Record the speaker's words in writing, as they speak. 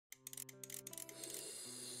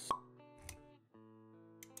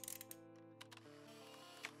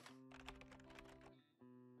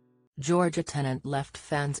Georgia Tennant left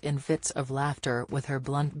fans in fits of laughter with her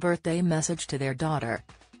blunt birthday message to their daughter.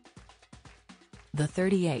 The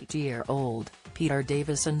 38-year-old, Peter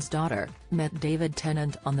Davison's daughter, met David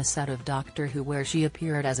Tennant on the set of Doctor Who, where she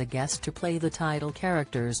appeared as a guest to play the title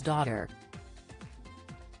character's daughter.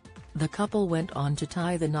 The couple went on to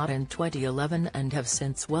tie the knot in 2011 and have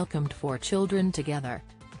since welcomed 4 children together.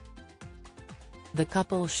 The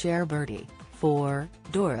couple share Bertie, 4,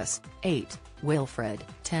 Doris, 8, Wilfred,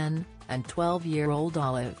 10, and 12-year-old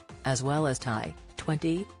Olive, as well as Ty,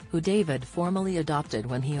 20, who David formally adopted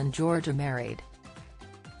when he and Georgia married.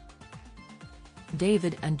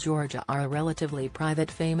 David and Georgia are a relatively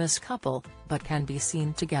private famous couple, but can be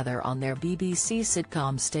seen together on their BBC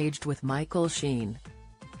sitcom Staged with Michael Sheen.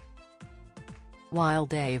 While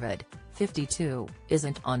David, 52,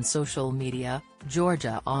 isn't on social media,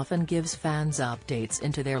 Georgia often gives fans updates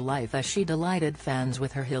into their life, as she delighted fans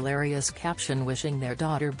with her hilarious caption wishing their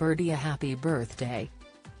daughter Bertie a happy birthday.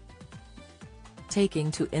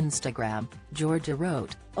 Taking to Instagram, Georgia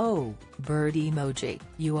wrote, "Oh, Bertie emoji,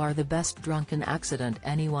 you are the best drunken accident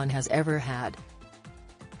anyone has ever had.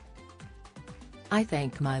 I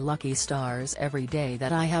thank my lucky stars every day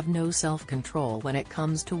that I have no self-control when it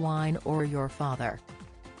comes to wine or your father."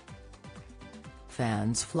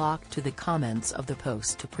 Fans flocked to the comments of the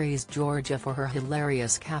post to praise Georgia for her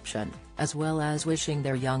hilarious caption, as well as wishing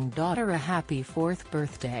their young daughter a happy 4th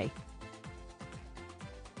birthday.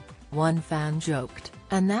 One fan joked,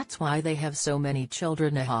 "And that's why they have so many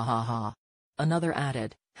children, ha ha ha." Another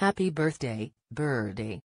added, "Happy birthday,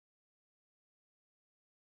 Birdie.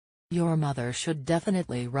 Your mother should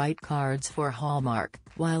definitely write cards for Hallmark,"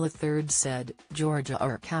 while a third said, "Georgia,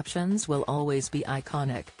 our captions will always be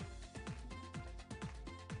iconic.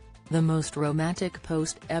 The most romantic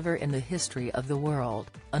post ever in the history of the world,"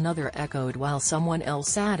 another echoed, while someone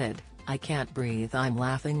else added, "I can't breathe, I'm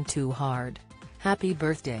laughing too hard. Happy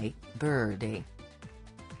birthday, Birdie.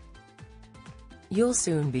 You'll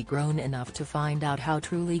soon be grown enough to find out how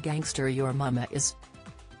truly gangster your mama is."